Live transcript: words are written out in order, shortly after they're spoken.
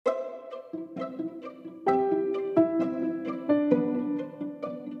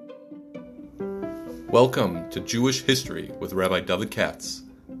Welcome to Jewish History with Rabbi David Katz,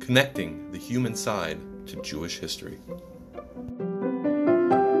 connecting the human side to Jewish history.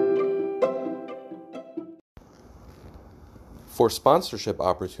 For sponsorship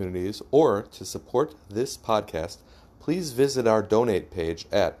opportunities or to support this podcast, please visit our donate page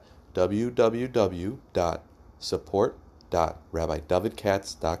at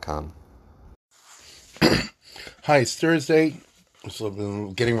www.support.rabbidavidkatz.com. Hi, it's Thursday, so I've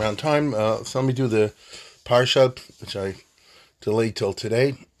been getting around time. So let me do the Parsha, which I delayed till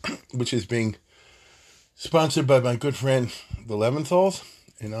today, which is being sponsored by my good friend, the Leventhals,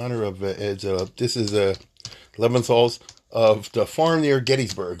 in honor of this is Leventhals of the farm near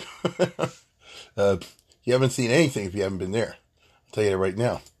Gettysburg. You haven't seen anything if you haven't been there. I'll tell you that right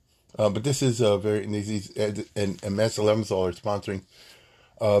now. But this is and Mass Leventhal are sponsoring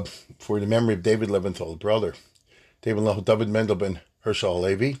for the memory of David Leventhal, brother. David Mendel ben Herschel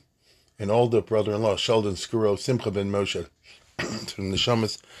Levi, and all the brother-in-law, Sheldon Skuro, Simcha ben Moshe, from the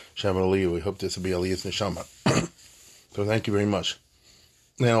Neshamas Shaman Aliyah. We hope this will be Aliyah's Neshama. So thank you very much.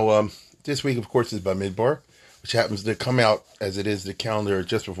 Now, this week, of course, is Bamidbar, which happens to come out as it is the calendar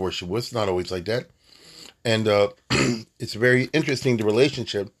just before Shavuos. It's not always like that. And it's very interesting, the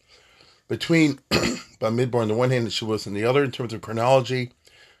relationship between Bamidbar on the one hand and Shavuos on the other, in terms of chronology,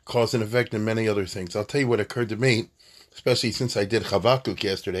 cause and effect, and many other things. I'll tell you what occurred to me, especially since I did Chavakuk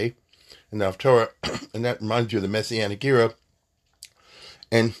yesterday in the Haftorah, and that reminds you of the Messianic era.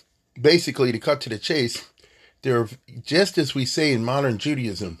 And basically, to cut to the chase, there are, just as we say in modern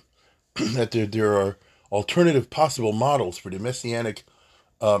Judaism, that there are alternative possible models for the Messianic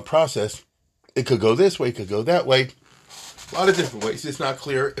process. It could go this way, it could go that way. A lot of different ways. It's not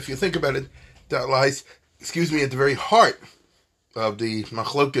clear. If you think about it, that lies, at the very heart of the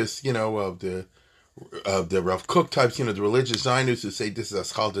machlokas, of the Rav Kook types, the religious Zionists who say this is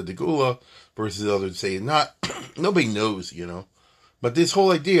Aschalta de Gula versus others who say not. Nobody knows, But this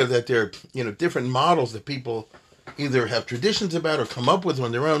whole idea that there are, different models that people either have traditions about or come up with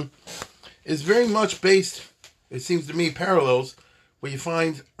on their own is very much based, it seems to me, parallels what you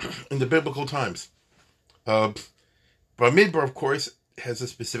find in the biblical times. Bamidbar, of course, has a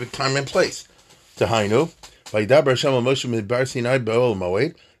specific time and place. Tahainu, Vayidaber Hashem al Moshe midbar Sinai be'ol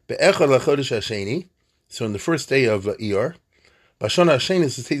moed be'echad lachodesh hasheni. So on the first day of Iyar, Bashana Hasheni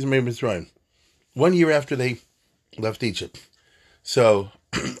is the season of Mitzrayim, 1 year after they left Egypt. So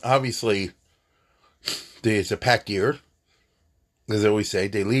obviously, it's a packed year. As I always say,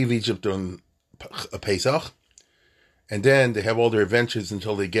 they leave Egypt on a Pesach, and then they have all their adventures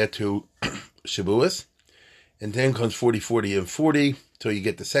until they get to Shavuos, and then comes 40, 40, and 40, till you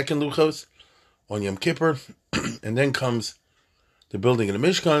get the second Luchos on Yom Kippur, and then comes the building of the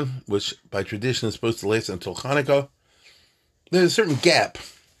Mishkan, which by tradition is supposed to last until Hanukkah. There's a certain gap.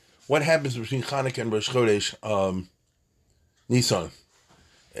 What happens between Hanukkah and Rosh Chodesh Nisan?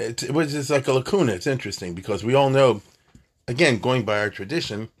 It's like a lacuna. It's interesting because we all know, again, going by our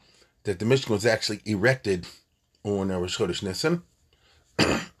tradition, that the Mishkan was actually erected on Rosh Chodesh Nisan,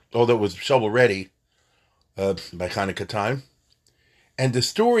 although it was shovel ready by Hanukkah time. And the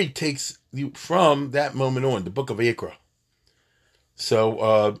story takes you from that moment on, the book of Vayikra.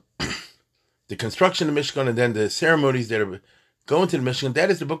 So the construction of Mishkan and then the ceremonies that are going to the Mishkan,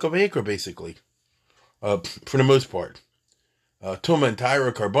 that is the book of Vayikra, basically, for the most part. Tumah and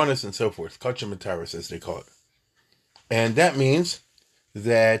Tyra, Karbonis, and so forth. Kachim and Tyra, as they call it. And that means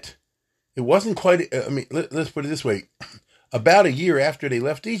that it wasn't quite, let's put it this way. About a year after they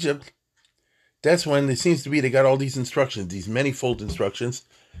left Egypt, that's when it seems to be they got all these instructions, these manifold instructions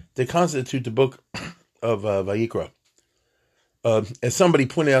that constitute the book of Vayikra. As somebody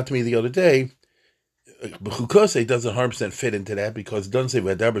pointed out to me the other day, B'chukosei doesn't 100% fit into that because it doesn't say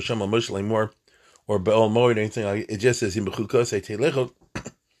V'adaber Shem al-Moshe Lemor or Be'ol Moed or anything like it. It just says in B'chukosei Teilechot.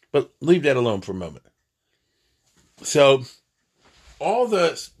 But leave that alone for a moment. So, all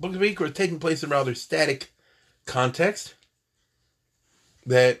the book of Vayikra are taking place in a rather static context.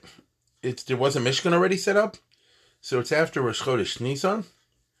 That there was a Mishkan already set up, so it's after Rosh Chodesh Nisan.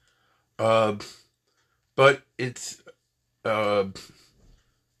 But it's in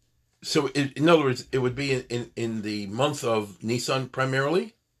other words, it would be in the month of Nisan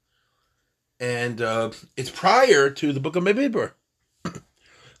primarily, and it's prior to the book of Bamidbar,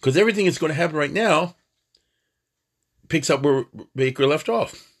 because everything that's going to happen right now picks up where Baker left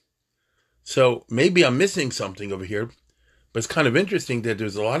off. So maybe I'm missing something over here, but it's kind of interesting that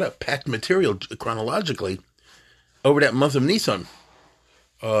there's a lot of packed material chronologically over that month of Nisan.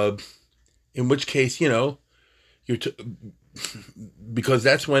 In which case, because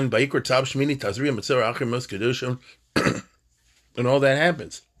that's when Vayikra Tzav Shmini Tazria Mitzvah Achri Mos Kedushim and all that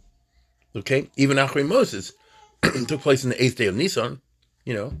happens. Okay, even Achri Moses took place in the 8th day of Nisan,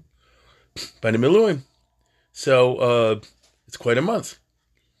 by the Miluim. So it's quite a month.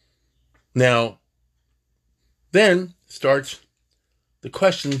 Now, then starts the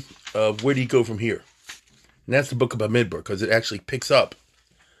question of where do you go from here? And that's the book of Bamidbar, because it actually picks up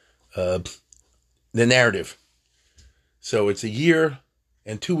the narrative. So it's a year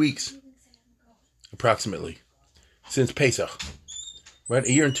and 2 weeks, approximately, since Pesach. Right?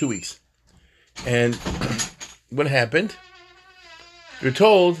 A year and 2 weeks. And what happened? You're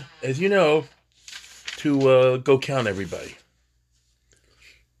told, as you know, to go count everybody.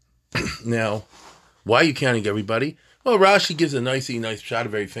 Now, why are you counting everybody? Well, Rashi gives a nice shot, a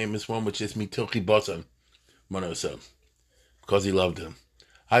very famous one, which is Mitochi Basan Manosa, because he loved him.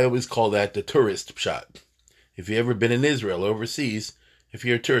 I always call that the tourist shot. If you've ever been in Israel, overseas, if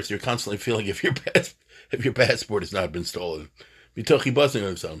you're a tourist, you're constantly feeling if your passport has not been stolen. Mitochi Basan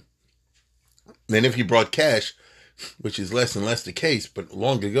Manosa. Then if you brought cash, which is less and less the case, but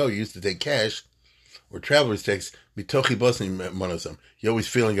long ago you used to take cash, or traveler's checks, Mitochi Basan Manosa. You're always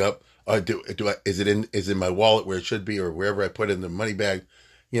feeling up. Is it in my wallet where it should be, or wherever I put it in the money bag,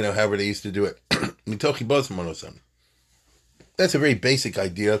 however they used to do it. Mitochi Basan Manosa. That's a very basic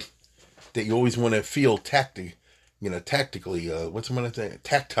idea that you always want to feel tactically,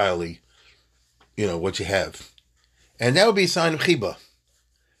 tactilely, what you have. And that would be a sign of chiba.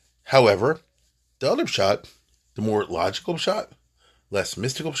 However, the other shot, the more logical shot, less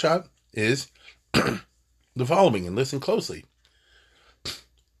mystical shot, is the following, and listen closely.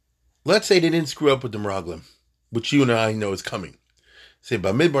 Let's say they didn't screw up with the Meraglim, which you and I know is coming. Say,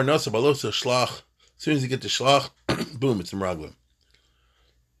 Bamidbar Nasa Balosa Shlach. As soon as you get the Shlach, boom, it's the Meraglim.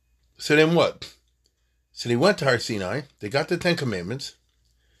 So then what? So they went to Har Sinai, they got the 10 Commandments,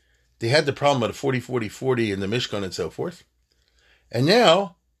 they had the problem of the 40-40-40 in the Mishkan and so forth, and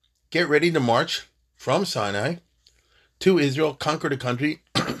now, get ready to march from Sinai to Israel, conquer the country,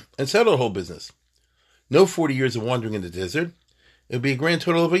 and settle the whole business. No 40 years of wandering in the desert. It would be a grand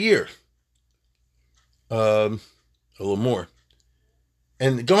total of a year. A little more.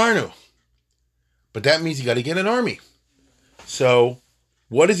 And Gamarnu. But that means you got to get an army. So,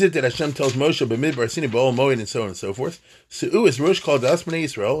 what is it that Hashem tells Moshe, B'midbar Sinai, B'ol Moed, and so on and so forth? Su'u is Rosh called Das B'nai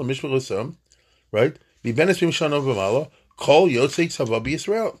Yisrael, and Mishpach Osam, right? B'benes B'mishano B'malo, Kol Yotzei Tzava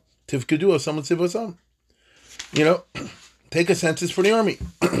B'Yisrael. Tivkedu Osam L'tziv Osam. Take a census for the army.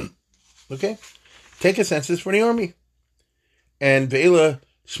 Okay? Take a census for the army. And Ve'ela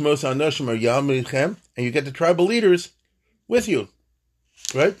Shmos HaNoshim are Yamichem, and you get the tribal leaders with you.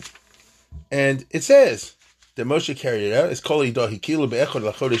 Right? And it says that Moshe carried it out. It's called Idah Hikilu Be'echad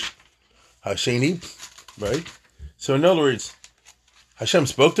L'chodesh HaSheni. Right? So in other words, Hashem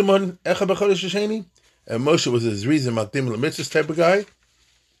spoke to him on Echad B'chodesh HaSheni, and Moshe was his reason Makdim L'mitzvahs type of guy.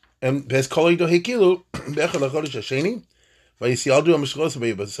 And Bes Kol Idah Hikilu Be'echad L'chodesh HaSheni, Vayisialdu HaMishchos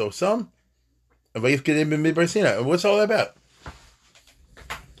Vayibasosam, and Vayifkedim B'midbar Sinai. And what's all that about?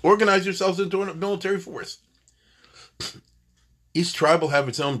 Organize yourselves into a military force. Each tribe will have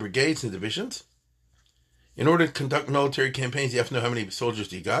its own brigades and divisions. In order to conduct military campaigns, you have to know how many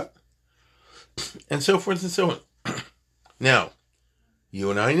soldiers you got, and so forth and so on. Now,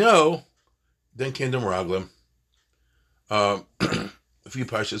 you and I know, then came the Meraglim, a few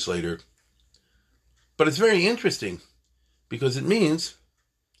parshas later. But it's very interesting, because it means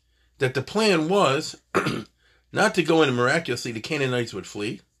that the plan was not to go in and miraculously the Canaanites would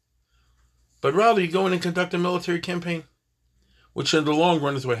flee, but rather you go in and conduct a military campaign, which in the long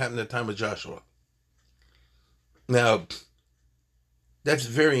run is what happened at the time of Joshua. Now, that's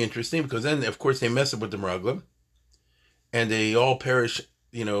very interesting, because then, of course, they mess up with the Meraglim, and they all perish,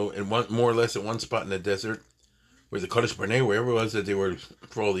 in one, more or less at one spot in the desert, where the Kadesh Barnea, wherever it was that they were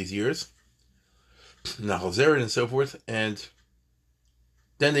for all these years, Nahal Zered and so forth, and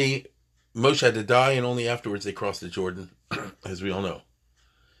then Moshe had to die, and only afterwards they crossed the Jordan, as we all know.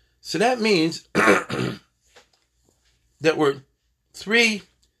 So that means that were 3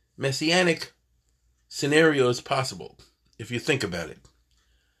 messianic scenarios possible, if you think about it.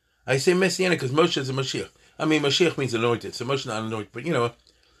 I say messianic because Moshe is a Mashiach. I mean, Mashiach means anointed, so Moshe not anointed, but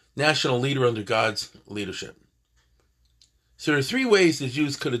national leader under God's leadership. So there are 3 ways the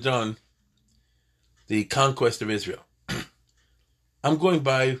Jews could have done the conquest of Israel. I'm going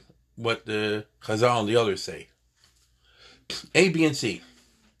by what the Chazal and the others say. A, B, and C.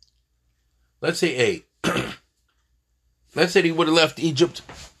 Let's say A. Let's say they would have left Egypt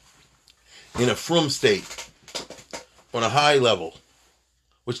in a frum state, on a high level,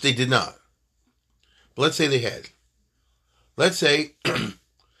 which they did not. But let's say they had. let's say,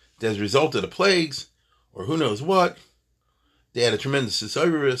 as a result of the plagues, or who knows what, they had a tremendous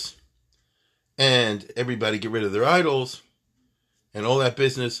Cyrus, and everybody get rid of their idols, and all that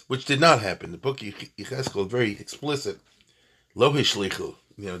business, which did not happen. The book of Yechezkel is very explicit. Lo hishlichu.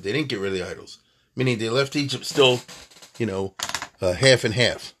 They didn't get rid of the idols. Meaning they left Egypt still, half and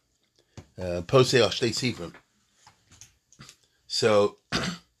half. Posei al shtei sifrim. So,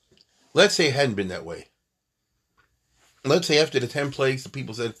 let's say it hadn't been that way. Let's say after the 10 plagues, the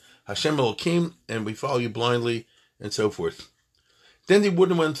people said, Hashem Elokim, and we follow you blindly, and so forth. Then they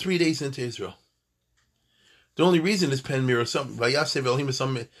wouldn't have went 3 days into Israel. The only reason is Pen Mirror, Vayasev Elohim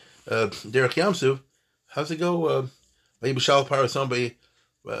some Derech Yamsuv. How's it go? Vayibashal Par somebody,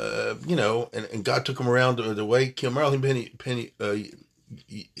 and God took him around the way. Kilmar Elohim Penny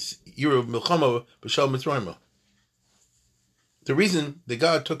Euro Milchama Bashal Mitzrayim. The reason that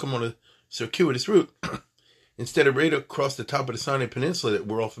God took him on a circuitous route, instead of right across the top of the Sinai Peninsula that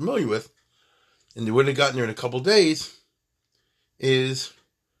we're all familiar with, and they wouldn't have gotten there in a couple days, is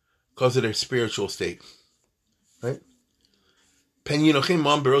because of their spiritual state. Right? That's how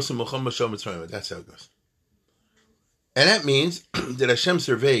it goes. And that means that Hashem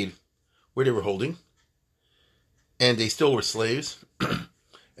surveyed where they were holding, and they still were slaves,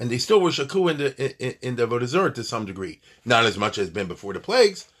 and they still were shaku in the Avodah Zarah to some degree. Not as much as been before the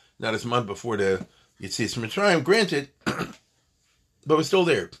plagues, not as much before the Yetzias Mitzrayim, granted, but was still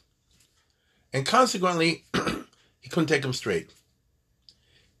there. And consequently, he couldn't take them straight.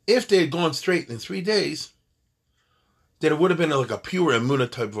 If they had gone straight in 3 days, then it would have been like a pure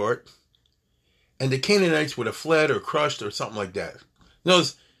Emunah type of art, and the Canaanites would have fled or crushed or something like that.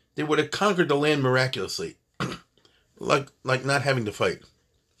 Notice, they would have conquered the land miraculously, like not having to fight.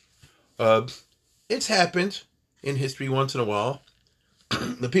 It's happened in history once in a while.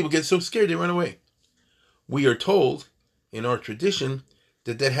 The people get so scared they run away. We are told in our tradition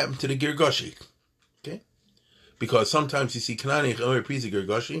that happened to the Girgashi. Okay? Because sometimes you see Kanani,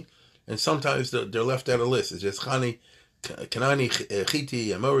 Girgashi, and sometimes they're left out of lists. It's just Kanani,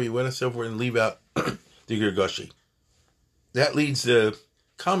 Chiti, Amori, and so forth, and leave out the Girgashi. That leads the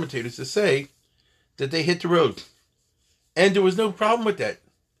commentators to say that they hit the road. And there was no problem with that.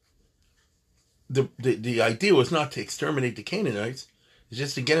 The idea was not to exterminate the Canaanites, it's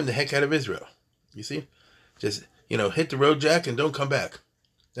just to get them the heck out of Israel. You see? Just, hit the road, Jack, and don't come back.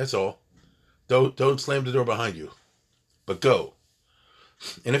 That's all. Don't slam the door behind you. But go.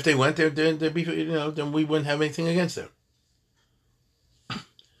 And if they went there, then then we wouldn't have anything against them.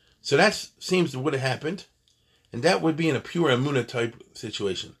 So that seems to would have happened, and that would be in a pure Emunah type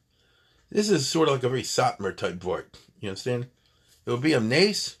situation. This is sort of like a very Satmar type vort. You understand? It would be a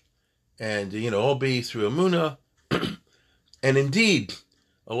nace, and all be through Emunah. And indeed,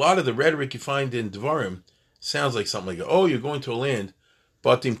 a lot of the rhetoric you find in Devarim sounds like something like, oh, you're going to a land,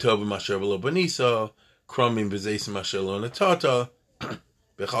 Batim Tov Masher V'lo Banisa, Krumim B'Zeisim Masher Lo Natata,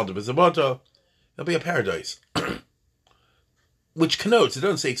 Bechal B'Zabata. It'll be a paradise. Which connotes, it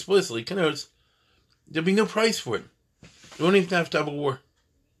doesn't say explicitly, connotes there'll be no price for it. You won't even have to have a war.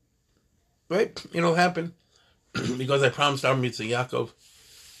 Right? It'll happen because I promised Abraham, Yitzchak, Yaakov,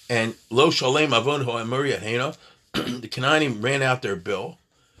 and Lo Shalem Avon Ho Amori Hena. The Canaanim ran out their bill,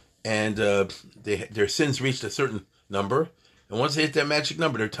 and their sins reached a certain number. And once they hit that magic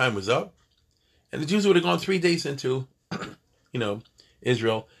number, their time was up. And the Jews would have gone 3 days into,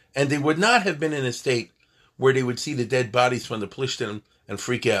 Israel, and they would not have been in a state where they would see the dead bodies from the Plishtim and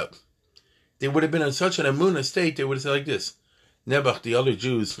freak out. They would have been in such an Emunah state, they would have said like this: Nebuch, the other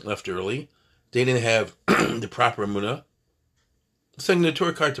Jews left early. They didn't have the proper Emunah. Saying the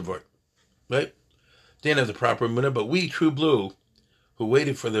Torah Kartavart, right? They didn't have the proper Emunah, but we, True Blue, who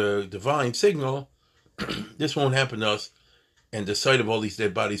waited for the divine signal, this won't happen to us, and the sight of all these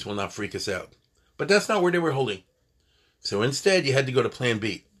dead bodies will not freak us out. But that's not where they were holding. So instead, you had to go to Plan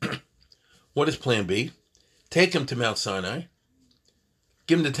B. What is Plan B? Take them to Mount Sinai,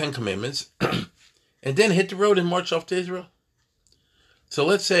 give them the 10 Commandments, and then hit the road and march off to Israel. So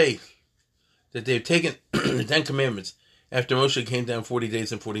let's say that they've taken the 10 Commandments after Moshe came down 40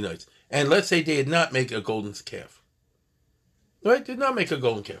 days and 40 nights. And let's say they did not make a golden calf. Right? Did not make a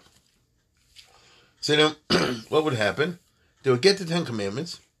golden calf. So then, what would happen? They would get the 10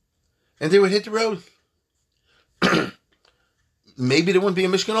 Commandments, and they would hit the road. Maybe there wouldn't be a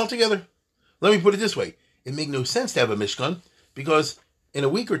Mishkan altogether. Let me put it this way. It makes no sense to have a Mishkan, because in a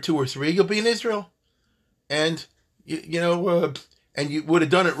week or 2 or 3, you'll be in Israel. And, and you would have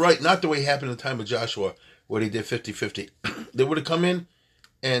done it right, not the way it happened in the time of Joshua, where they did 50-50. They would have come in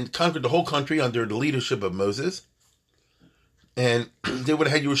and conquered the whole country under the leadership of Moses. And they would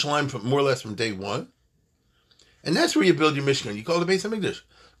have had Yerushalayim more or less from day one. And that's where you build your Mishkan. You call it the Beis HaMikdash.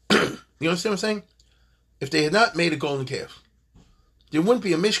 You understand what I'm saying? If they had not made a golden calf, there wouldn't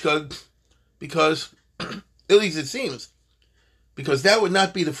be a Mishkan because, at least it seems, because that would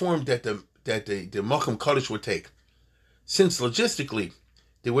not be the form that the Malcham Kodesh would take. Since logistically,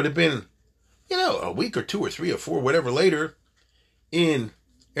 there would have been, a week or 2 or 3 or 4, whatever later, in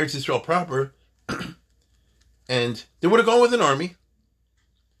Eretz Yisrael proper, and they would have gone with an army.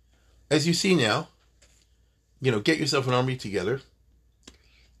 As you see now, get yourself an army together.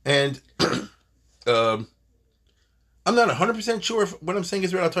 And I'm not 100% sure if what I'm saying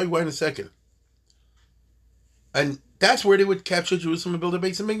is right. I'll tell you why in a second. And that's where they would capture Jerusalem and build a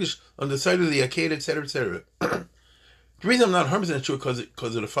Beis HaMikdash on the side of the Arcade, etc., etc. The reason I'm not 100% sure because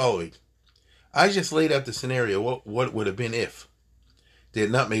of the following. I just laid out the scenario, what would have been if they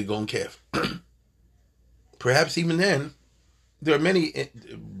had not made a golden calf. Perhaps even then, there are many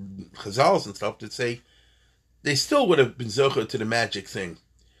Chazals and stuff that say they still would have been zocher to the magic thing,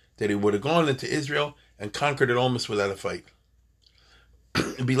 that he would have gone into Israel and conquered it almost without a fight.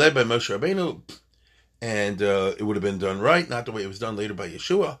 It'd be led by Moshe Rabbeinu, and it would have been done right, not the way it was done later by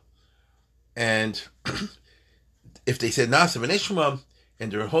Yeshua. And if they said Nasa and Ishma,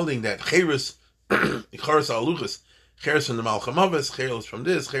 and they're holding that Cheres, Charas al-Luchas, Cheres from the Malcham Avos, Cheres from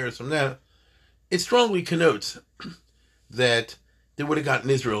this, Cheres from that, it strongly connotes that they would have gotten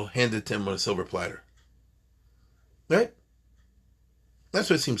Israel handed to them on a silver platter. Right? That's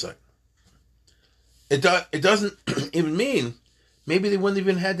what it seems like. It doesn't even mean maybe they wouldn't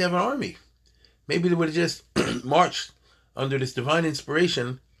even had to have an army. Maybe they would have just marched under this divine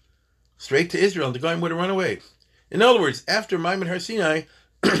inspiration straight to Israel, and the guy would have run away. In other words, after Maimon Har Sinai,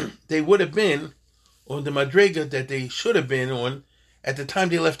 they would have been on the madrega that they should have been on at the time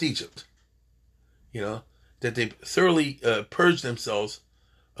they left Egypt. That they thoroughly purged themselves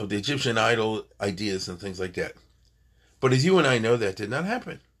of the Egyptian idol ideas and things like that. But as you and I know, that did not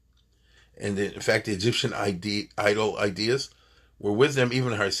happen. And in fact, the Egyptian idol ideas were with them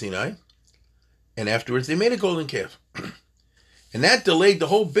even Har Sinai. And afterwards, they made a golden calf. And that delayed the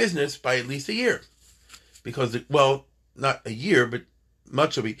whole business by at least a year. Because, not a year, but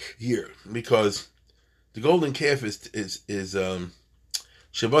much of a year. Because the golden calf is Shabbat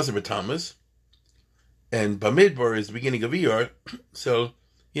B'Tammuz. And Bamidbar is the beginning of Iyar. So,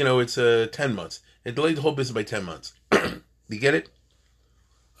 it's 10 months. It delayed the whole business by 10 months. You get it?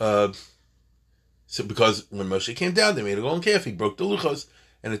 So because when Moshe came down, they made a golden calf. He broke the luchos,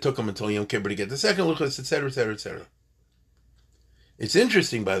 and it took him until Yom Kippur to get the second luchos, etc., etc., etc. It's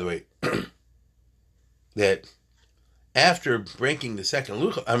interesting, by the way, that after breaking the second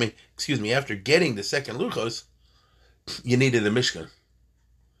luchos, after getting the second luchos, you needed a Mishkan.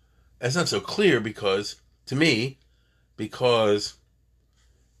 That's not so clear because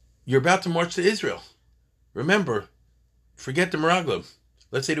you're about to march to Israel. Remember, forget the Meraglim.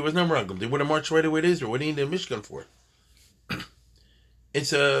 Let's say there was no Meraglim. They would have marched right away to Israel. What do you need a Mishkan for?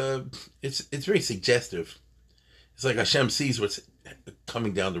 It's very suggestive. It's like Hashem sees what's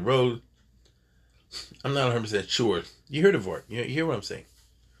coming down the road. I'm not 100% sure. You hear the word. You hear what I'm saying.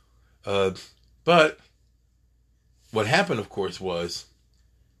 But what happened, of course, was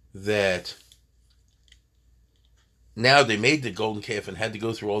that now they made the golden calf and had to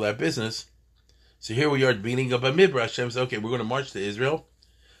go through all that business. So here we are beating up a Midbar. Hashem says, okay, we're going to march to Israel,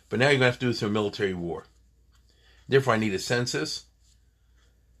 but now you're going to have to do it through a military war. Therefore, I need a census.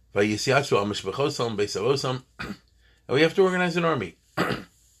 And we have to organize an army.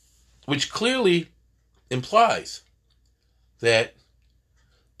 Which clearly implies that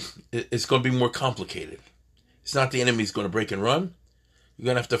it's going to be more complicated. It's not the enemy's going to break and run. You're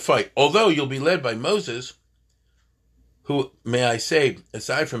going to have to fight. Although you'll be led by Moses, who, may I say,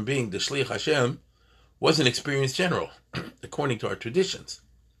 aside from being the Shliach Hashem, was an experienced general, according to our traditions.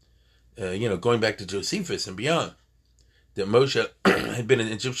 Going back to Josephus and beyond, that Moshe had been an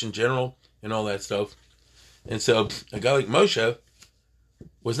Egyptian general and all that stuff. And so a guy like Moshe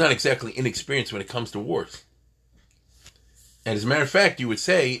was not exactly inexperienced when it comes to wars. And as a matter of fact, you would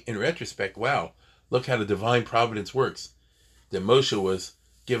say, in retrospect, wow, look how the divine providence works. That Moshe was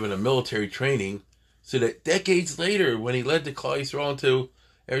given a military training so that decades later, when he led the Klal Yisrael into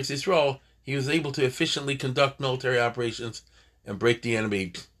Eretz Yisrael, he was able to efficiently conduct military operations and break the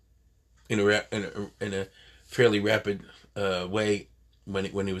enemy in a fairly rapid way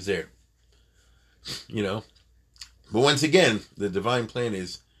when he was there. But once again, the divine plan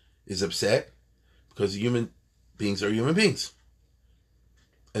is upset because human beings are human beings.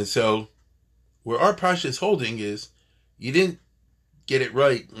 And so, where our Pasha is holding is, you didn't get it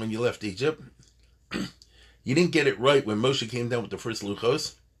right when you left Egypt. You didn't get it right when Moshe came down with the first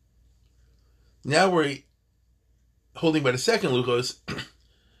Luchos. Now we're holding by the second Luchos,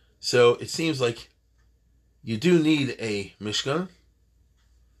 so it seems like you do need a Mishkan.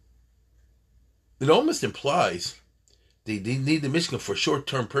 It almost implies they need the Mishkan for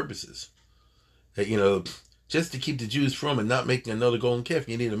short-term purposes. That, just to keep the Jews from and not making another golden calf,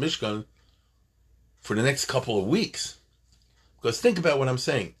 you need a Mishkan for the next couple of weeks. Because think about what I'm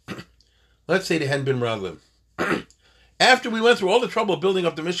saying. Let's say they hadn't been Raglim. After we went through all the trouble of building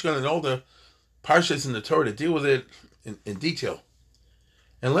up the Mishkan and all the parshas in the Torah to deal with it in detail.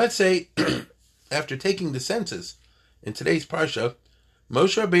 And let's say, after taking the census in today's parsha,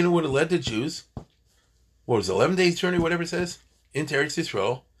 Moshe Rabbeinu would have led the Jews, 11 days journey, whatever it says, into Eretz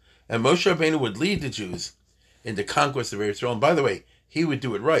Yisrael, and Moshe Rabbeinu would lead the Jews in the conquest of Eretz Yisrael. And by the way, he would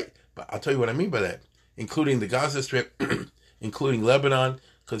do it right. But I'll tell you what I mean by that, including the Gaza Strip, including Lebanon,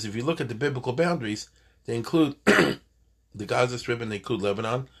 because if you look at the biblical boundaries, they include the Gaza Strip and they include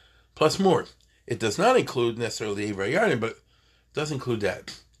Lebanon, plus more. It does not include necessarily the Aver Yarden, but it does include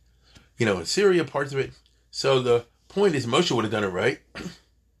that. In Syria, parts of it. So the point is, Moshe would have done it right.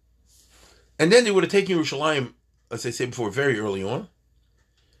 And then they would have taken Yerushalayim, as I said before, very early on.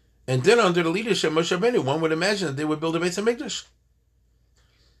 And then under the leadership of Moshe Rabbeinu, one would imagine that they would build a Beis HaMikdash.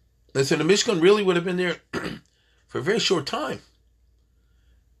 And so the Mishkan really would have been there for a very short time.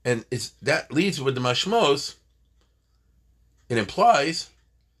 And that leads with the Mashmos. It implies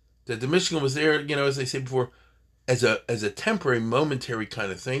that the Mishkan was there, as I said before, as a temporary, momentary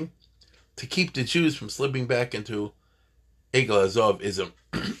kind of thing to keep the Jews from slipping back into Egel Azov-ism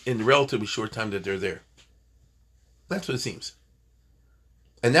in the relatively short time that they're there. That's what it seems.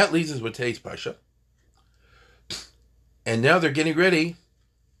 And that leads us with today's Pasha. And now they're getting ready,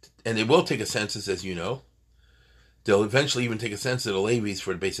 and they will take a census, as you know. They'll eventually even take a census of the Levites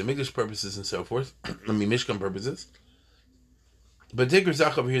for the Beis HaMikdash purposes and so forth. Mishkan purposes. But Tikr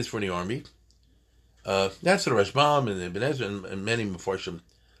Zach over here is for the army. That's the Rashbam and the Ibn Ezra and many Mefarshim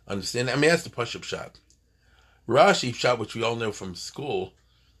understand. That's the Pashup shot. Rashi shot, which we all know from school,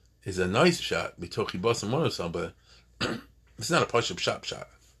 is a nice shot. Bitochi Bas and Monosam, but it's not a Pashup shot.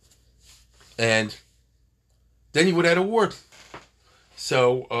 And then he would have had a war.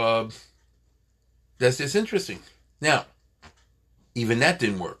 So that's just interesting. Now, even that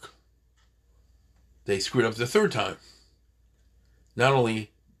didn't work. They screwed up the third time. Not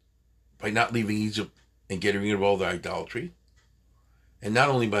only by not leaving Egypt and getting rid of all the idolatry, and not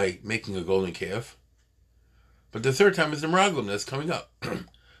only by making a golden calf, but the third time is the Meraglim that's coming up.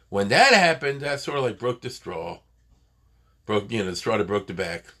 When that happened, that sort of like broke the straw. The straw that broke the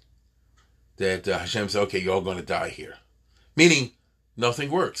back. That Hashem said, okay, you're all going to die here. Meaning, nothing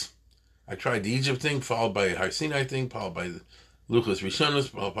works. I tried the Egypt thing, followed by a Har Sinai thing, followed by the Luchos Rishonos,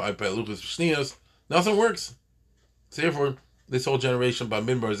 followed by Luchos Shnios. Nothing works. So therefore, this whole generation,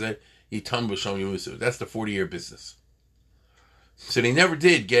 Bamidbar Zeh, Yitam B'Sham Yemusu. That's the 40-year business. So they never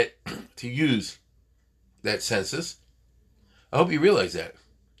did get to use that census. I hope you realize that.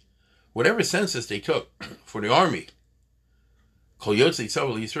 Whatever census they took for the army, Kol Yotzei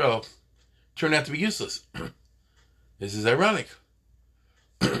Tzavah Yisrael, turned out to be useless. This is ironic.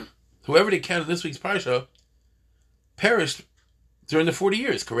 Whoever they counted this week's Parsha perished during the 40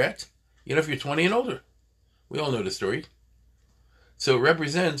 years, correct? If you're 20 and older. We all know the story. So it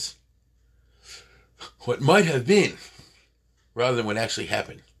represents what might have been rather than what actually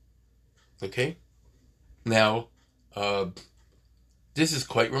happened. Okay? Now, this is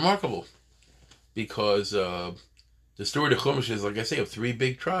quite remarkable because the story of Chumash is, like I say, of three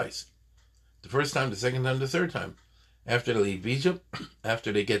big tries. The first time, the second time, the third time. After they leave Egypt,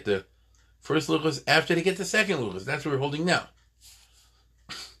 after they get the first Luchos, after they get the second Luchos. That's what we're holding now.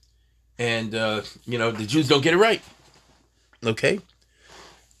 And, the Jews don't get it right. Okay?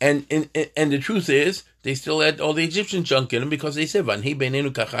 And the truth is, they still had all the Egyptian junk in them because they said, "Vanhi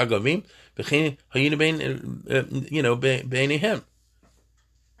beinenu kachagavim, v'chein hayinu beinehem."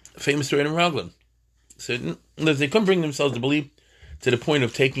 Famous story in Meraglim. So they couldn't bring themselves to believe to the point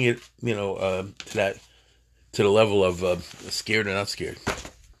of taking it, to the level of scared or not scared.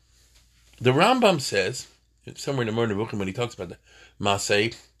 The Rambam says, somewhere in the Morning Book when he talks about the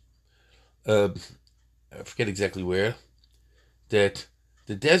Masei, I forget exactly where, that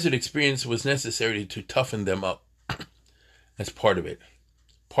the desert experience was necessary to toughen them up. That's part of it.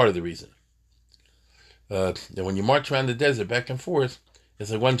 Part of the reason. That when you march around the desert back and forth,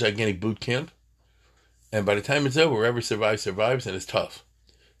 it's like one gigantic boot camp. And by the time it's over, whoever survives, survives, and it's tough.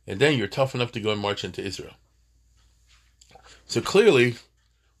 And then you're tough enough to go and march into Israel. So clearly,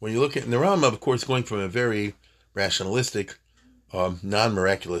 when you look at the Rambam, of course, going from a very rationalistic,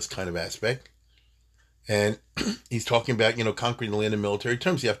 non-miraculous kind of aspect, and he's talking about, conquering the land in military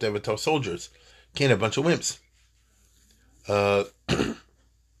terms. You have to have a tough soldiers. Can't have a bunch of wimps. Uh,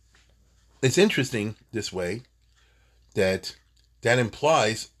 it's interesting this way that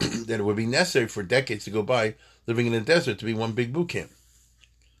implies that it would be necessary for decades to go by living in the desert to be one big boot camp.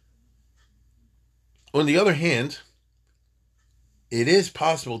 On the other hand, it is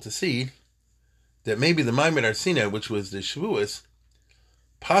possible to see that maybe the Maimon Har Sinai, which was the Shavuos,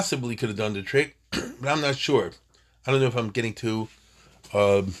 possibly could have done the trick, but I'm not sure. I don't know if I'm getting too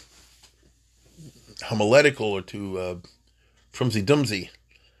homiletical or too frumsy-dumsy,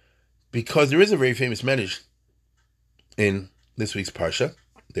 because there is a very famous medrash in this week's Parsha,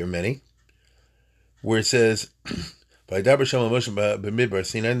 there are many, where it says, "Vayidaber Hashem el Moshe b'midbar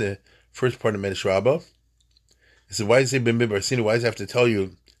Sinai," in the first part of Medrash Rabbah. It says, why does it say b'midbar Sinai? Why does it have to tell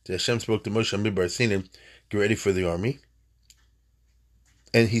you that Hashem spoke to Moshe on Midbar Sinai, get ready for the army?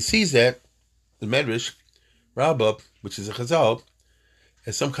 And he sees that, the Medrash Rabbah, which is a Chazal,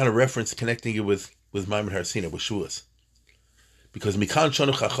 as some kind of reference connecting it with Maimon Har Sinai, with Shulas. Because Mikan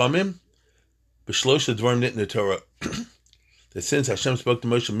Shonu Chachamim, B'shlosh Dvarim Nitna Torah, that since Hashem spoke to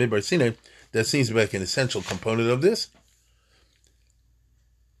Moshe on Midbar Sinai, that seems to be like an essential component of this.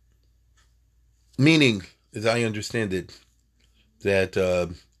 Meaning, as I understand it, that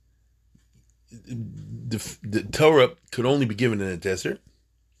the Torah could only be given in a desert.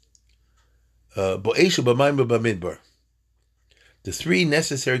 The three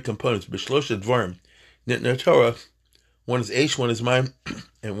necessary components, B'shlosha Dvarim, Nitna Torah, one is Eish, one is Mayim,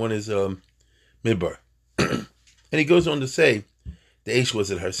 and one is Midbar. And he goes on to say, the Eish was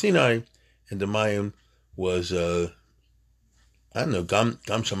at Har Sinai, and the Mayim was, Gam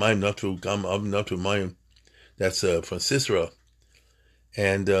Shamayim Natu, Gam Av Natu Mayim. That's from Sisera.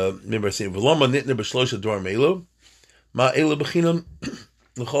 And Midbar saying, V'lama Nitna B'shlosha Dvarim Elo, Ma Elo B'chinam,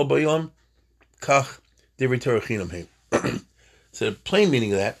 L'chol B'yom, Kach Divrei Torah Chinam Heim. So the plain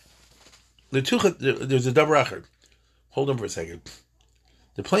meaning of that, there's a Davar Acher. Hold on for a second.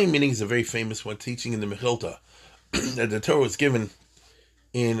 The plain meaning is a very famous one, teaching in the Mechilta, that the Torah was given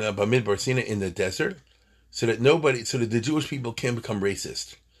in Bamidbar Sinai in the desert, so that the Jewish people can become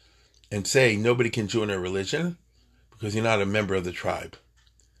racist and say nobody can join our religion because you're not a member of the tribe.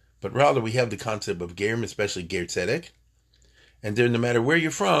 But rather we have the concept of Gerim, especially Ger Tzedek, and then no matter where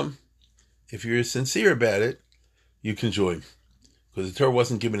you're from, if you're sincere about it, you can join. Because the Torah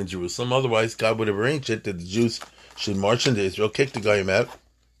wasn't given in Jerusalem. Otherwise, God would have arranged it that the Jews should march into Israel, kick the Goyim out.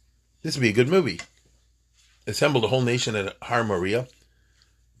 This would be a good movie. Assemble the whole nation at Har Moriah,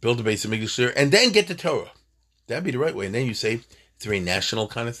 build a base of Mikdash there, and then get the Torah. That'd be the right way. And then you say it's a very national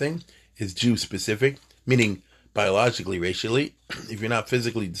kind of thing. It's Jew-specific, meaning biologically, racially. If you're not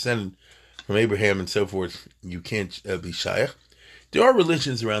physically descended from Abraham and so forth, you can't be Shaykh. There are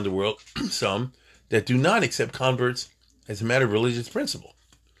religions around the world, some, that do not accept converts as a matter of religious principle.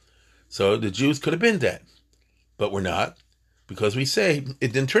 So the Jews could have been that, but we're not, because we say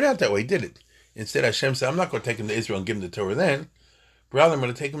it didn't turn out that way, did it? Instead, Hashem said, I'm not going to take them to Israel and give them the Torah then, but rather I'm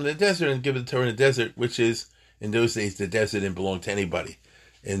going to take them to the desert and give the Torah in the desert, which is, in those days, the desert didn't belong to anybody.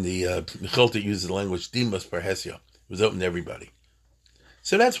 In the Mechilta uses the language Dimas Parhesia. It was open to everybody.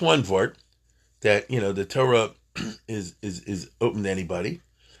 So that's one vort, that, the Torah is open to anybody.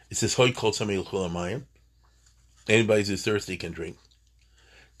 It says, Hoy kol samei l'chol hamayim. Anybody who's thirsty can drink.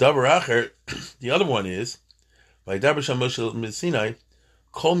 Davar Acher, the other one is, Vayidaber Hashem Moshe Sinai,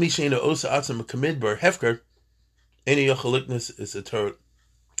 Kol mi she'eino osa atzmo k'midbar hefker, eino yochel liknos is a Torah,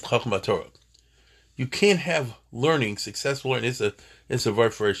 Chachma Torah. You can't have learning, successful learning. It's a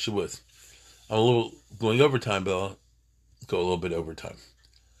word for a Shavuos. I'm a little going overtime, but I'll go a little bit overtime.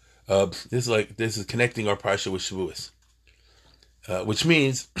 This is connecting our parsha with Shavuos, which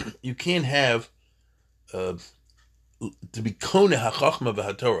means you can't have to be kone hachachma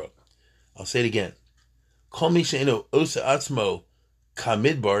v'hatorah. I'll say it again. Kol mi she'eino osa atzmo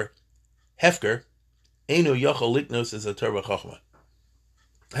kamidbar hefker eino yochel liknos is a Torah chachma.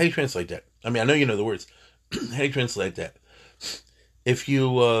 How do you translate that? I mean, I know you know the words. How do you translate that? If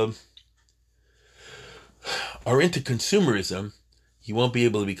you are into consumerism, you won't be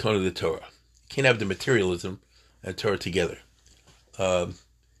able to be kone of the Torah. You can't have the materialism and Torah together.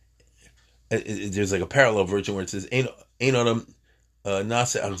 There's like a parallel version where it says, Ein adam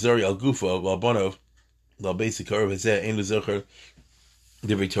nase achzari al gufo v'albanov l'al basic harav hazeh ein l'zocher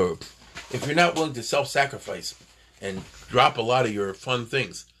divrei Torah. If you're not willing to self-sacrifice and drop a lot of your fun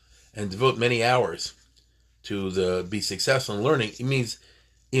things and devote many hours to be successful in learning, it means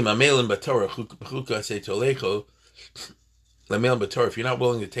imamelin b'Torah chuka se tolecho lamelin b'Torah. If you're not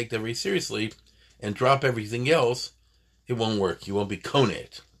willing to take that very seriously and drop everything else, it won't work. You won't be kone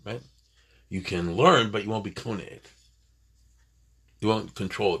it, right? You can learn, but you won't be kone it. You won't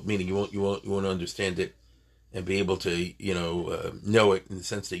control it, meaning you won't understand it and be able to, know it in the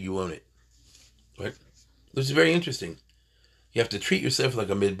sense that you own it. Right? Which is very interesting. You have to treat yourself like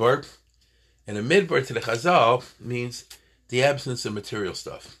a midbar. And a midbar to the Chazal means the absence of material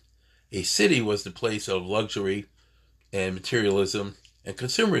stuff. A city was the place of luxury and materialism and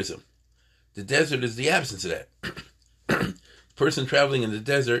consumerism. The desert is the absence of that. The person traveling in the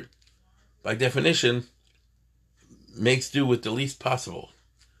desert, by definition, makes do with the least possible.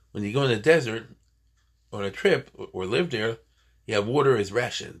 When you go in the desert on a trip or live there, you have water as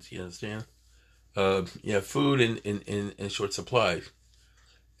rations. You understand? You have food in short supply,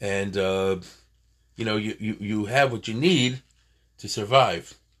 and you have what you need to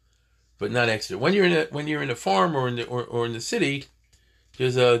survive, but not extra. When you're in a farm or in the city,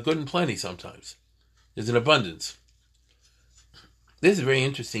 there's a good and plenty. Sometimes there's an abundance. This is very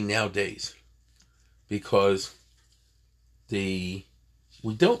interesting nowadays because we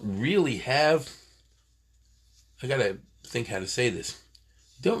don't really have. I gotta think how to say this.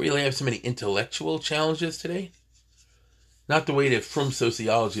 We don't really have so many intellectual challenges today. Not the way that Frum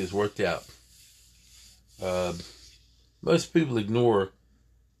sociology has worked out. Most people ignore,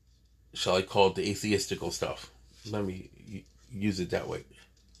 shall I call it, the atheistical stuff. Let me use it that way.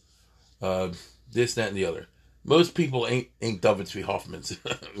 This, that, and the other. Most people ain't David Tzvi Hoffmans,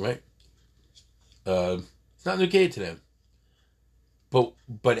 right? It's not negated to them.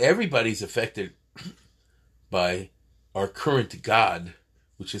 But everybody's affected by our current God,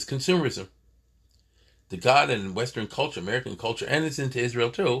 which is consumerism. The God in Western culture, American culture, and it's into Israel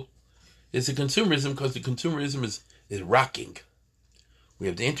too, is the consumerism because the consumerism is rocking. We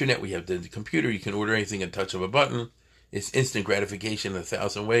have the internet, we have the computer, you can order anything at a touch of a button. It's instant gratification in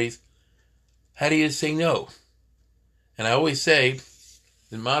 1,000 ways. How do you say no? And I always say,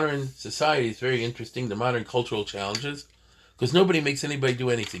 the modern society is very interesting, the modern cultural challenges, because nobody makes anybody do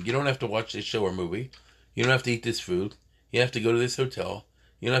anything. You don't have to watch this show or movie. You don't have to eat this food. You don't have to go to this hotel.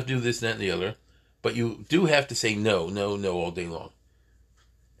 You don't have to do this, that, and the other. But you do have to say no, no, no all day long.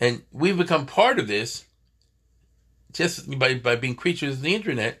 And we've become part of this just by being creatures of the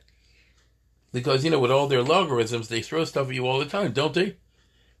internet. Because, with all their logarithms, they throw stuff at you all the time, don't they?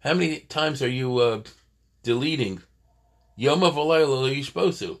 How many times are you deleting? Yom Ha'Valayla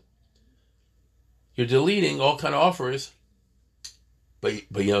Yishbosu. You're deleting all kind of offers, but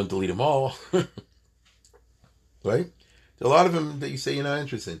you don't delete them all. Right? There's a lot of them that you say you're not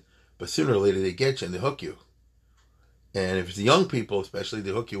interested in, but sooner or later they get you and they hook you. And if it's the young people, especially,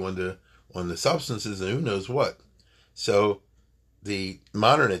 they hook you on the substances and who knows what. So the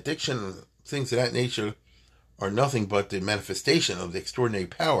modern addiction, things of that nature, are nothing but the manifestation of the extraordinary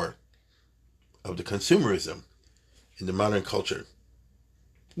power of the consumerism in the modern culture,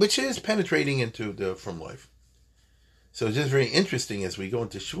 which is penetrating into the Frum life. So it's just very interesting as we go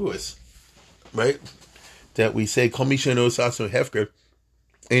into Shavuos, right? That we say, Kol Misha Knows Atzmo Hefker,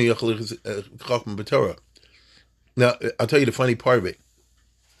 Ein Yochel Chacham B'Torah. Now, I'll tell you the funny part of it,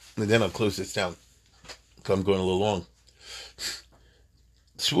 and then I'll close this down, because I'm going a little long.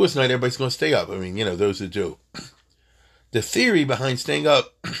 Shavuos night, everybody's going to stay up. I mean, those who do. The theory behind staying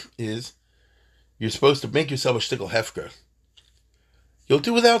up is you're supposed to make yourself a shtickle hefker. You'll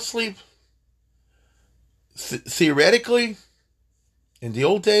do without sleep. Theoretically, in the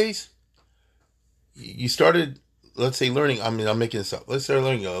old days, you started, let's say, learning, I'm making this up. Let's start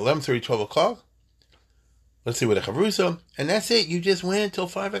learning at 11:30, 12 o'clock. Let's say with a chavrusa, and that's it. You just went until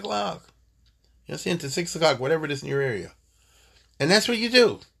 5 o'clock. You see, until 6 o'clock, whatever it is in your area. And that's what you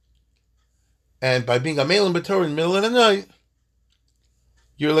do. And by being a Melin B'Torah in the middle of the night,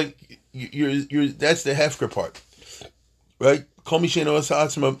 you're like, you're that's the hefker part. Right? Kol Misheino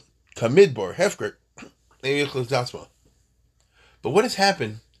Atzmo Kamidbar, hefker. But what has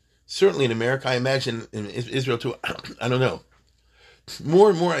happened, certainly in America, I imagine in Israel too, I don't know. More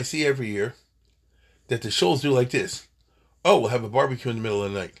and more I see every year that the shows do like this. Oh, we'll have a barbecue in the middle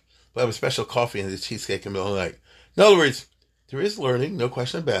of the night. We'll have a special coffee and a cheesecake in the middle of the night. In other words, there is learning, no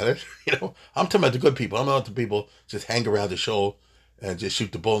question about it. I'm talking about the good people. I'm not the people just hang around the show and just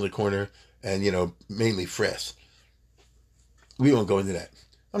shoot the ball in the corner and, mainly fresh. We won't go into that.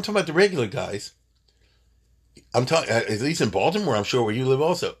 I'm talking about the regular guys. I'm talking, at least in Baltimore, I'm sure where you live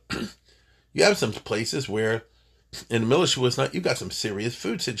also. You have some places where in the middle of Shavuos night, you got some serious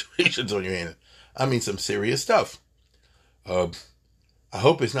food situations on your hands. I mean, some serious stuff. I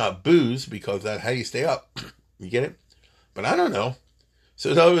hope it's not booze because that's how you stay up. You get it? But I don't know.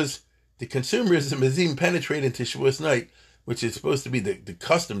 So the consumerism is even penetrated into Shavuos night, which is supposed to be the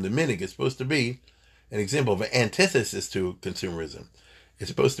custom, the minhag is supposed to be an example of an antithesis to consumerism. It's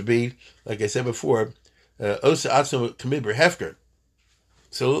supposed to be, like I said before, Osa Atzmo Kamidbar Hefker.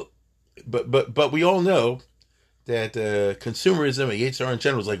 So, but we all know that consumerism and Yetzer Hara in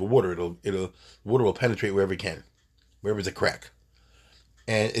general is like water. Water will penetrate wherever it can, wherever there's a crack.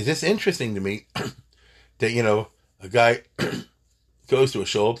 And it's just interesting to me that, a guy goes to a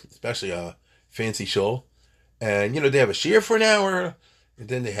shul, especially a fancy shul, and, they have a shiur for an hour, and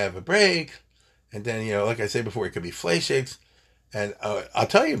then they have a break, and then, like I said before, it could be fleishiks, and I'll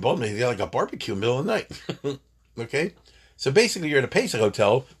tell you, boldly, they got like a barbecue middle of the night. Okay? So basically, you're at a Pesach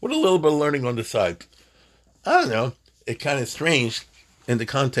hotel with a little bit of learning on the side. I don't know. It's kind of strange in the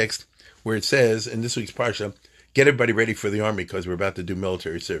context where it says, in this week's Parsha, get everybody ready for the army because we're about to do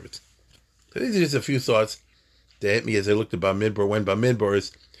military service. So these are just a few thoughts that hit me as I looked at Bamidbar, when Bamidbar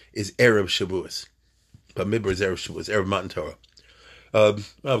is Erev Shavuos. Bamidbar is Erev Shavuos, Erev Matan Torah.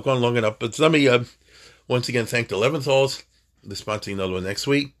 I've gone long enough, but let me once again thank the Leventhal's. They're sponsoring another one next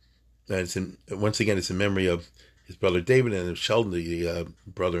week. And once again, it's in memory of his brother David and of Sheldon, the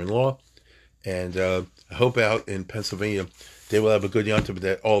brother-in-law. And I hope out in Pennsylvania they will have a good Yom Tov,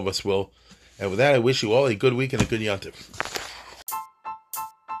 that all of us will. And with that, I wish you all a good week and a good Yom Tov.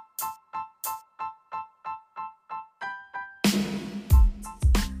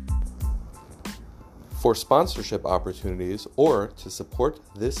 For sponsorship opportunities or to support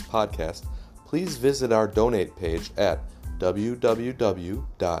this podcast, please visit our donate page at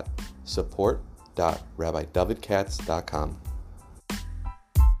www.support.rabbidavidkatz.com.